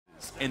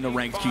in the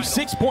ranked queue.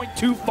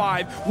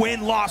 6.25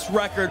 win-loss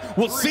record.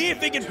 We'll see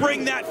if he can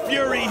bring that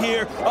fury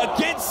here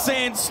against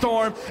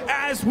Sandstorm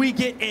as we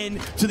get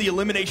into the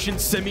Elimination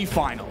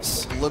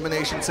semifinals.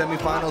 Elimination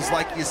semifinals,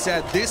 like you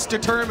said, this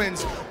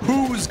determines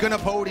who's gonna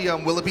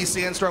podium. Will it be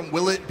Sandstorm?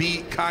 Will it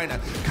be Kyna?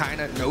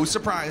 Kyna, no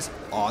surprise,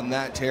 on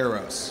that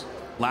Teros.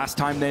 Last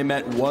time they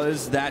met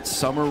was that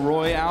Summer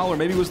Royale, or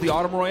maybe it was the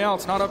Autumn Royale.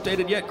 It's not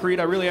updated yet, Creed.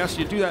 I really asked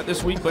you to do that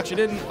this week, but you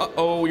didn't.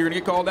 Uh-oh, you're gonna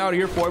get called out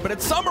here for it. But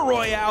at Summer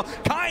Royale,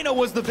 Kyna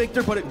was the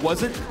victor, but it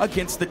wasn't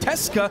against the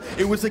Tesca,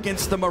 it was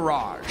against the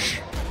Mirage.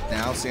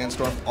 Now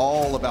Sandstorm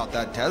all about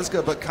that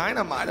Tesca, but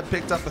Kyna might have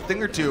picked up a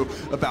thing or two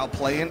about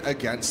playing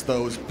against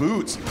those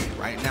boots.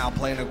 Right now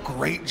playing a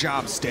great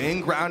job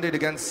staying grounded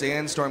against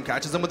Sandstorm,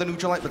 catches him with a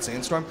neutral light, but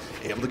Sandstorm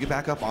able to get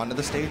back up onto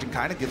the stage and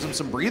kind of gives him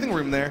some breathing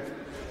room there.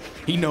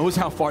 He knows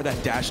how far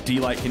that dash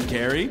D-Light can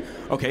carry.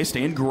 Okay,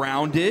 staying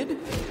grounded.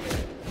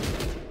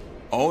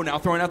 Oh, now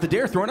throwing out the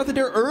dare. Throwing out the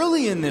dare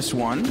early in this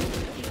one.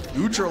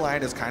 Neutral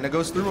light as Kyna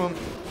goes through him.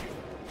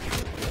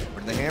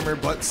 For the hammer,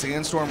 but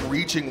Sandstorm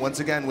reaching once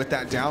again with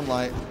that down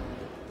light.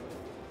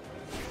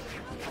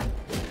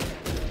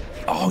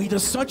 Oh, he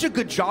does such a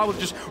good job of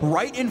just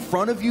right in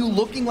front of you,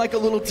 looking like a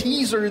little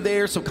teaser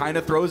there, so kind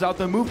of throws out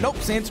the move. Nope,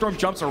 Sandstorm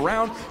jumps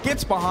around,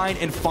 gets behind,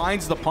 and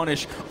finds the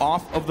punish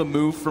off of the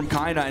move from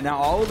Kyna. And now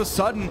all of a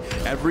sudden,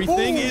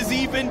 everything is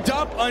evened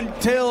up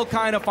until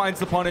Kyna finds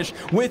the punish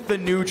with the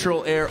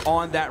neutral air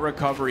on that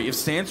recovery. If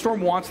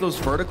Sandstorm wants those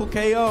vertical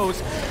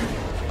KOs,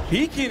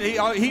 he can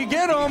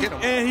get him,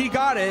 and he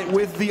got it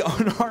with the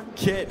unarmed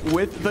kit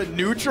with the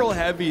neutral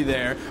heavy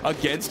there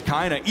against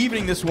Kyna,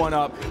 evening this one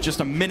up just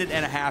a minute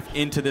and a half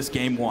into this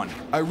game one.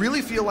 I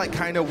really feel like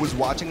Kyna was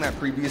watching that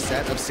previous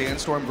set of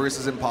Sandstorm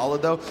versus Impala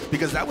though,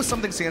 because that was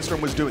something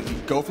Sandstorm was doing.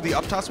 He'd go for the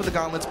up toss with the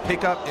gauntlets,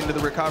 pick up into the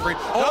recovery.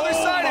 Other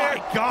side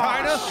air,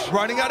 Kyna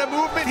running out of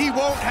movement. He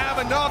won't have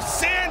enough.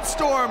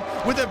 Sandstorm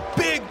with a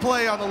big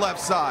play on the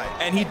left side.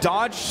 And he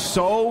dodged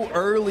so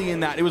early in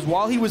that. It was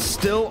while he was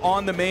still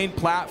on the main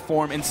platform,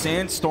 and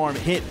Sandstorm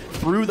hit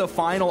through the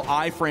final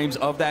iframes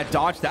of that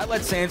dodge. That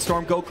let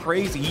Sandstorm go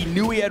crazy. He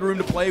knew he had room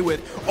to play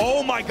with.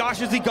 Oh my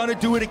gosh, is he gonna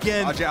do it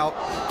again? Watch out.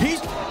 He's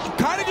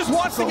kind of just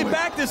wants to get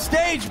back to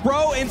stage,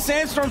 bro, and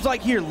Sandstorm's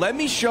like, here, let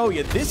me show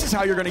you. This is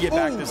how you're gonna get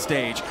back to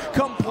stage.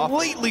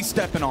 Completely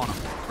stepping on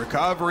him.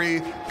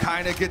 Recovery,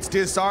 Kyna gets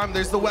disarmed.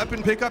 There's the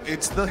weapon pickup.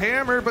 It's the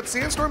hammer, but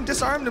Sandstorm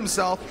disarmed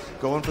himself.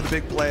 Going for the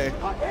big play.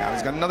 Now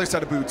he's got another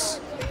set of boots.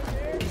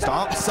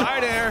 Stomp,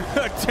 side air.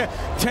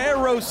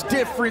 Teros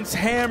difference,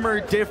 hammer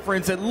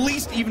difference, at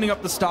least evening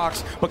up the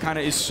stocks, but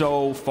Kyna is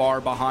so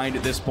far behind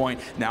at this point.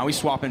 Now he's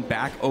swapping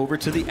back over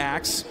to the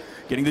axe,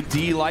 getting the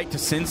D-Light to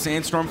send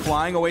Sandstorm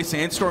flying away.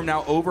 Sandstorm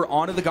now over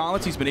onto the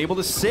gauntlets. He's been able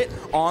to sit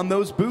on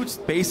those boots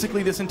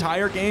basically this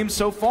entire game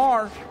so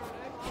far.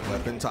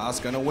 Weapon toss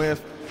gonna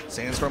whiff.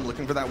 Sandstorm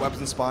looking for that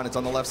weapon spawn. It's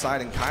on the left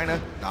side, and Kyna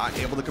not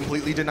able to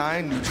completely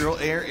deny. Neutral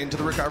air into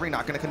the recovery,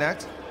 not gonna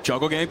connect.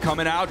 Juggle game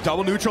coming out,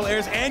 double neutral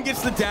airs and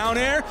gets the down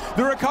air.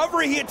 The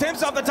recovery, he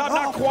attempts off the top,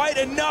 not quite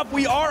enough.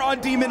 We are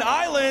on Demon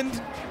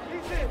Island.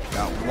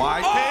 Got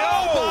wide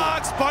KO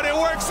box, but it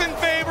works in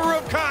favor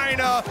of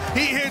Kyna.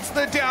 He hits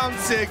the down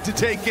sig to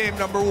take game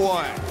number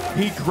one.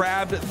 He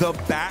grabbed the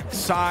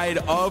backside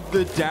of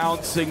the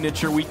down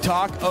signature. We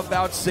talk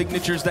about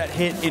signatures that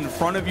hit in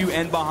front of you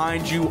and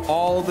behind you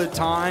all the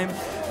time.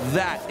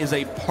 That is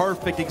a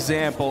perfect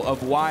example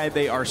of why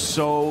they are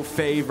so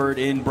favored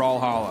in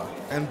Brawlhalla.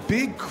 And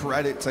big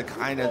credit to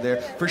Kyna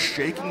there for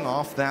shaking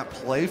off that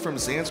play from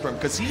Sandstorm,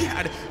 because he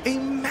had a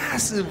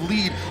massive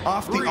lead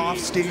off the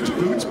offstage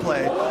boots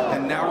play.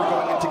 And now we're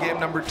going into game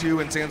number two,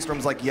 and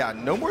Sandstorm's like, yeah,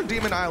 no more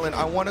Demon Island.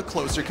 I want a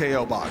closer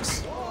KO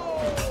box.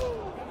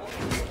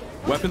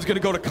 Weapon's gonna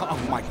go to, oh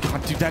my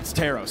god, dude, that's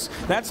Teros.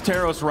 That's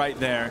Teros right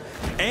there.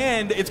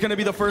 And it's gonna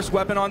be the first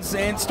weapon on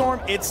Sandstorm.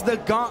 It's the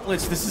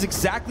gauntlets. This is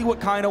exactly what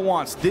Kyna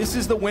wants. This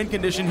is the win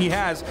condition he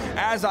has.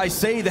 As I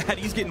say that,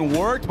 he's getting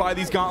worked by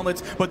these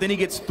gauntlets, but then he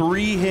gets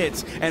 3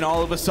 hits, and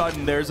all of a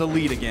sudden, there's a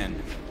lead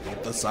again.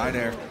 The side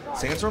air.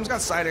 Sandstorm's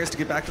got side airs to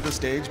get back to the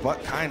stage,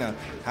 but Kyna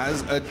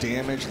has a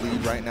damage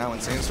lead right now,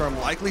 and Sandstorm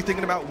likely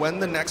thinking about when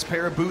the next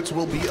pair of boots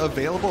will be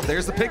available.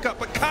 There's the pickup,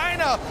 but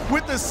Kyna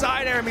with the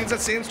side air means that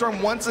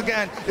Sandstorm once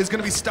again is going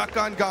to be stuck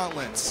on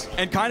gauntlets.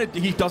 And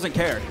he doesn't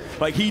care.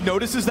 Like, he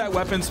notices that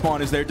weapon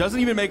spawn is there,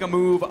 doesn't even make a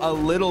move a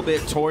little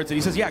bit towards it.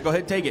 He says, yeah, go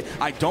ahead and take it.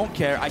 I don't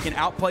care. I can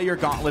outplay your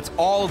gauntlets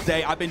all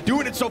day. I've been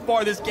doing it so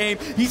far this game.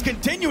 He's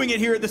continuing it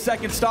here at the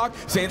second stock.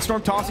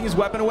 Sandstorm tossing his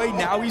weapon away.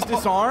 Now he's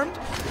disarmed.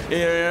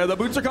 The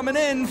boots are coming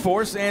in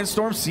for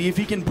Sandstorm. See if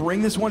he can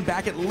bring this one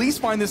back, at least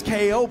find this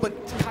KO,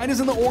 but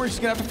Kyna's in the orange. He's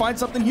going to have to find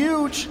something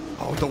huge.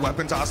 Oh, the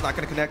weapon toss not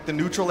going to connect. The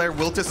neutral air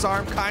will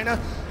disarm Kyna.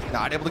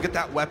 Not able to get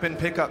that weapon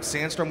pickup.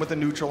 Sandstorm with the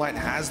neutral light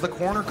has the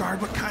corner guard,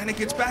 but Kyna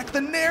gets back.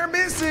 The nair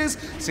misses.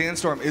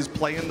 Sandstorm is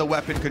playing the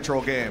weapon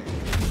control game.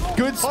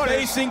 Good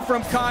spacing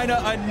from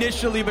Kyna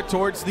initially, but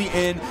towards the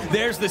end,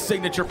 there's the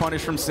signature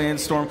punish from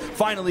Sandstorm.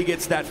 Finally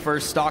gets that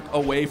first stock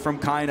away from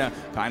Kyna.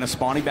 Kyna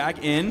spawning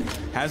back in,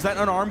 has that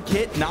unarmed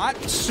kit, not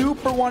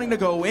super wanting to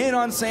go in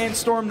on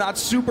Sandstorm, not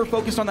super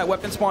focused on that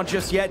weapon spawn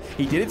just yet.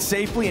 He did it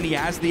safely, and he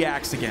has the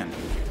axe again.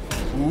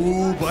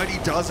 Ooh, but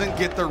he doesn't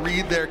get the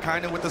read there.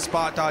 Kyna with the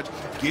spot dodge,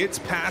 gets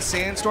past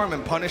Sandstorm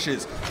and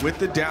punishes with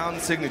the down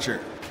signature.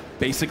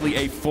 Basically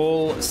a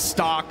full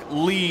stock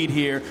lead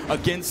here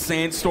against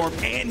Sandstorm,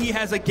 and he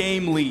has a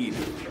game lead.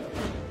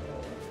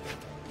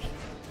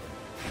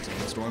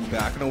 Sandstorm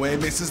backing away,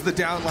 misses the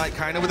downlight.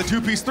 Kyna with a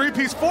 2-piece,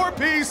 3-piece,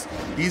 4-piece.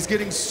 He's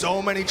getting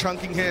so many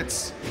chunking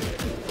hits.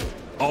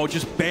 Oh,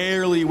 just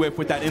barely whip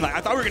with that inlight.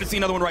 I thought we were going to see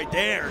another one right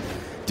there.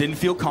 Didn't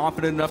feel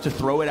confident enough to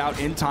throw it out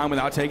in time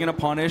without taking a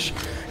punish.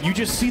 You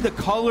just see the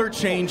color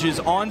changes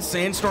on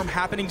Sandstorm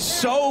happening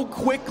so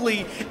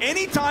quickly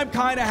anytime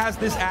Kyna has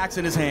this axe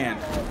in his hand.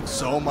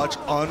 So much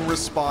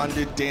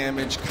unresponded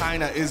damage.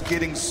 Kyna is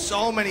getting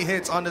so many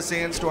hits onto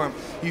Sandstorm.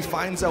 He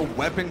finds a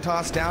weapon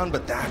toss down,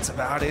 but that's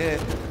about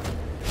it.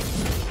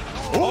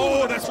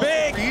 Oh, that's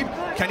big.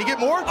 Can he get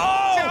more?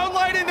 Oh!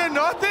 Downlight into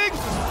nothing,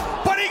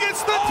 but he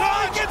gets the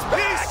touch.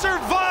 He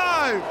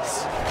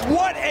survives.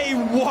 What a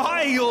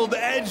wild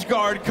edge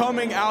guard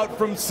coming out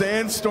from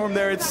Sandstorm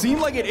there. It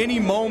seemed like at any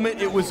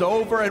moment it was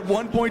over. At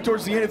one point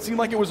towards the end, it seemed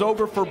like it was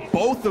over for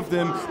both of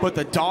them, but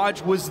the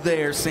dodge was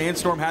there.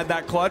 Sandstorm had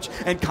that clutch,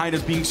 and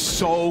Kyna's being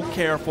so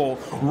careful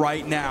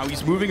right now.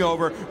 He's moving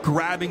over,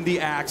 grabbing the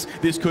axe.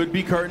 This could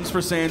be curtains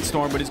for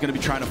Sandstorm, but he's going to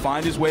be trying to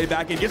find his way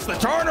back and gets the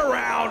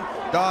turnaround.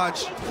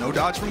 Dodge. No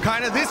dodge from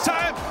Kyna this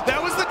time.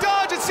 That was the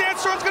dodge, and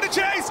Sandstorm's going to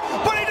chase,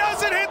 but he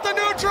doesn't hit the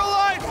neutral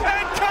line,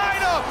 and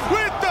Kyna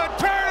with the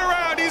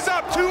turnaround. He's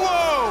up 2-0.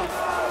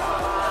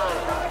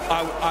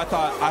 I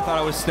thought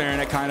I was staring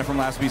at Kyna from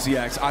last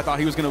BCX. I thought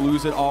he was going to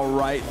lose it all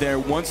right there.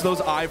 Once those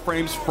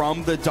iframes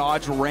from the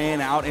dodge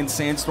ran out and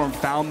Sandstorm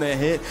found the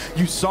hit,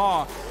 you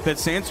saw that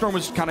Sandstorm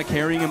was kind of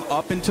carrying him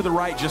up and to the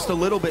right just a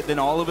little bit. Then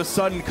all of a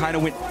sudden, Kyna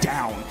went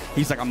down.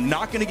 He's like, I'm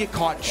not going to get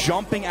caught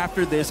jumping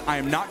after this. I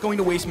am not going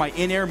to waste my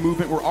in-air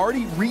movement. We're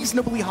already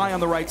reasonably high on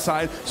the right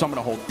side, so I'm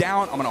going to hold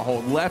down. I'm going to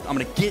hold left. I'm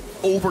going to get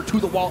over to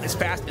the wall as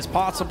fast as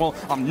possible.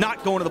 I'm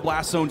not going to the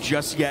blast zone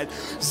just yet.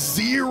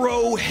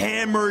 0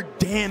 hammer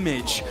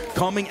damage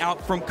coming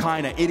out from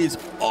Kyna. It is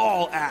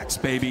all axe,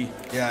 baby.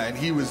 Yeah, and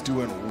he was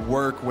doing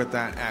work with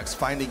that axe,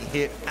 finding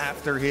hit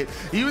after hit.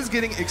 He was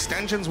getting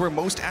extensions where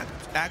most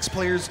axe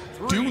players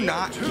do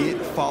not get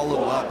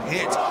follow-up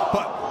hits.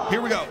 But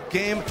here we go,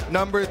 game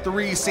number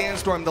 3,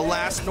 Sandstorm, the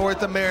last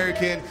North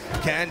American.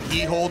 Can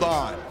he hold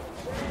on?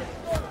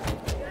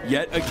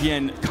 Yet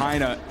again,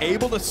 Kyna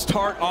able to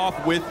start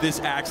off with this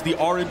axe. The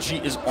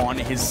RNG is on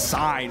his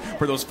side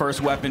for those first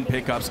weapon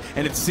pickups,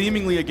 and it's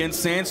seemingly against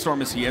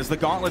Sandstorm as he has the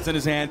gauntlets in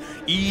his hand.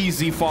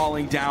 Easy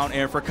falling down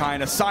air for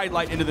Kyna.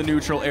 Sidelight into the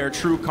neutral air,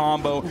 true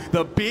combo.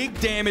 The big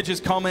damage is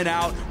coming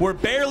out. We're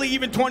barely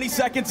even 20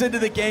 seconds into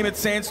the game, and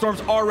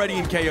Sandstorm's already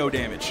in KO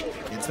damage.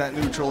 Gets that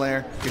neutral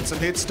air, gets some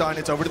hits done.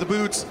 It's over to the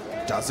boots.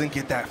 Doesn't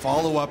get that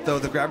follow-up, though.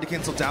 The gravity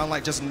cancel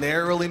downlight just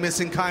narrowly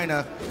missing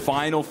Kyna.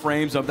 Final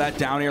frames of that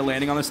down air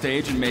landing on the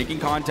stage and making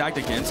contact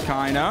against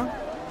Kyna.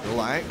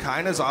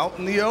 Kyna's out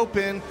in the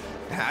open.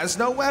 Has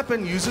no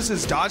weapon. Uses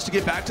his dodge to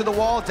get back to the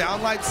wall.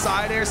 Downlight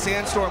side air.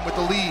 Sandstorm with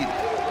the lead.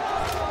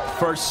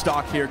 First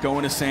stock here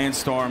going to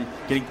Sandstorm.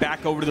 Getting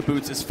back over to the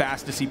boots as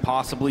fast as he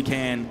possibly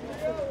can.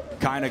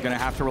 Kyna gonna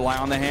have to rely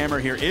on the hammer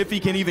here if he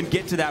can even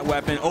get to that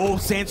weapon. Oh,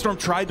 Sandstorm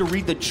tried to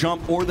read the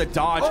jump or the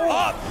dodge. Oh.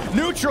 Up!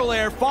 Neutral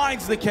air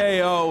finds the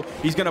KO.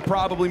 He's gonna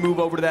probably move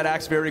over to that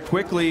axe very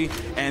quickly,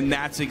 and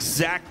that's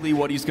exactly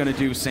what he's gonna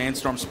do.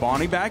 Sandstorm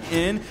spawning back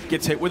in,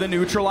 gets hit with a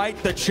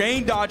neutralite. The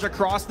chain dodge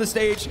across the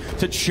stage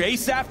to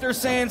chase after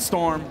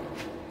Sandstorm.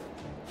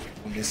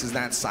 Misses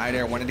that side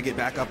air, wanted to get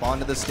back up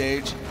onto the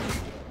stage.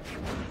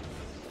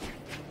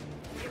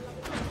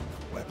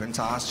 Weapon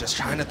toss, just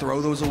trying to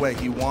throw those away.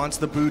 He wants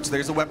the boots.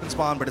 There's a weapon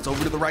spawn, but it's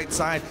over to the right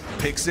side.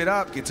 Picks it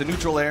up, gets a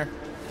neutral air.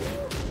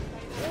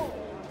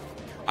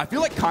 I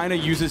feel like Kyna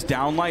uses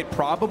downlight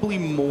probably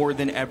more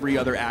than every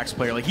other axe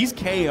player. Like, he's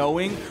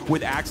KOing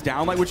with axe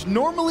downlight, which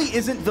normally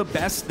isn't the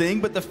best thing,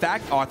 but the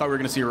fact, oh, I thought we were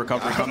gonna see a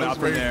recovery come out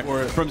from there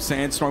from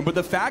Sandstorm, but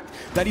the fact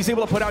that he's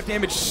able to put out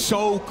damage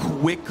so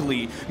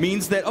quickly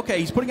means that, okay,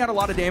 he's putting out a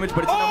lot of damage,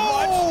 but it's in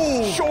a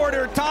much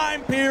shorter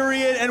time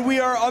period, and we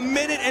are 1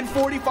 minute and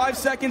 45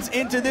 seconds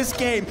into this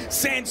game.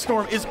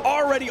 Sandstorm is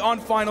already on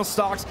final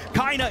stocks.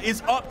 Kyna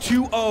is up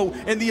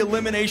 2-0 in the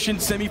elimination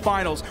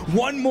semifinals.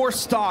 One more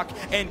stock,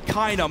 and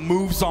Kyna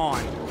moves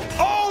on.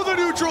 Oh, the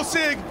neutral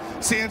sig!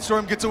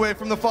 Sandstorm gets away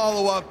from the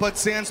follow-up, but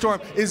Sandstorm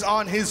is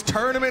on his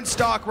tournament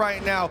stock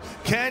right now.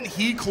 Can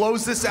he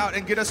close this out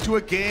and get us to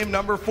a game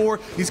number 4?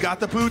 He's got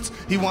the boots.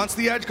 He wants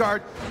the edge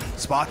guard.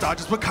 Spot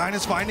dodges, but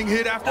Kyna's finding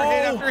hit after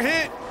hit after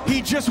hit.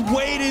 He just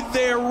waited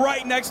there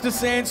right next to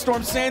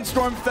Sandstorm.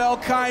 Sandstorm fell,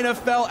 Kyna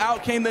fell,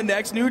 out came the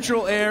next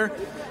neutral air.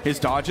 His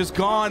dodge is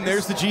gone.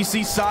 There's the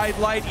GC side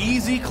light.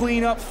 Easy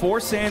cleanup for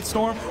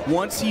Sandstorm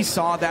once he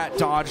saw that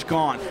dodge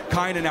gone.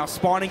 Kyna now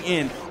spawning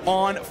in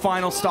on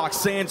final stock.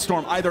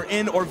 Sandstorm either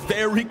in or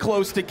very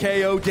close to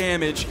KO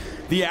damage.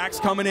 The axe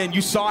coming in.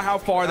 You saw how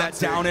far that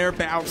down air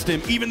bounced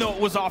him, even though it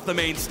was off the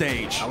main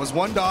stage. That was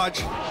one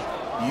dodge.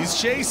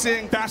 He's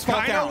chasing. Fast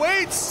fall down.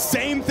 Waits.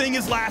 Same thing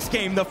as last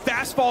game. The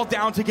fast fall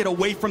down to get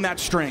away from that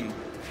string.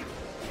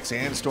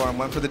 Sandstorm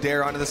went for the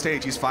dare onto the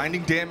stage. He's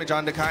finding damage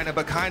onto Kyna,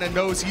 but Kyna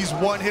knows he's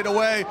one hit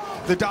away.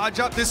 The dodge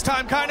up this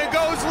time. Kyna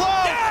goes low,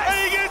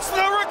 and he gets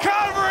the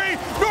recovery.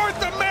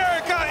 North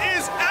America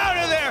is out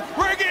of there.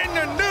 We're getting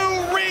a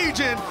new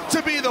region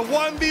to be the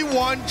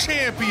 1v1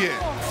 champion.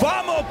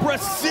 Vamos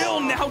Brazil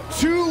now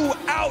 2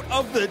 out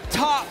of the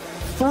top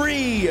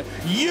 3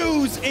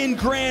 U's in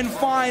grand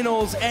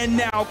finals, and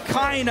now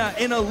Kyna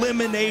in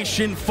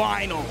elimination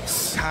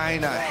finals.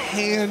 Kyna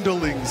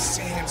handling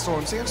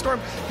Sandstorm. Sandstorm,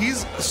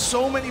 he's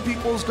so many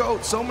people's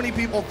GOAT. So many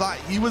people thought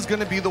he was going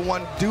to be the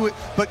one to do it,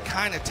 but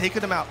Kyna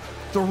taking him out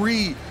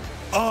 3-0,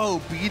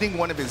 beating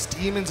one of his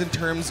demons in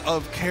terms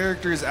of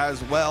characters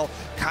as well.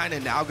 Kyna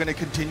now going to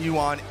continue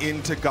on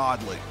into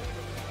Godly.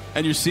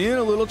 And you're seeing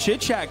a little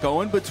chit-chat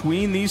going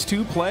between these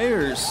two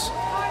players.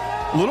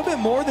 A little bit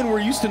more than we're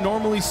used to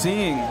normally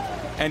seeing.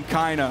 And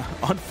Kyna,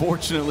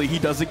 unfortunately, he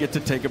doesn't get to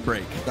take a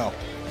break. No,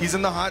 he's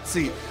in the hot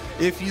seat.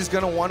 If he's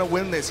going to want to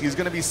win this, he's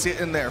going to be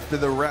sitting there for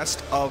the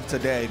rest of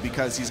today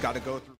because he's got to go through.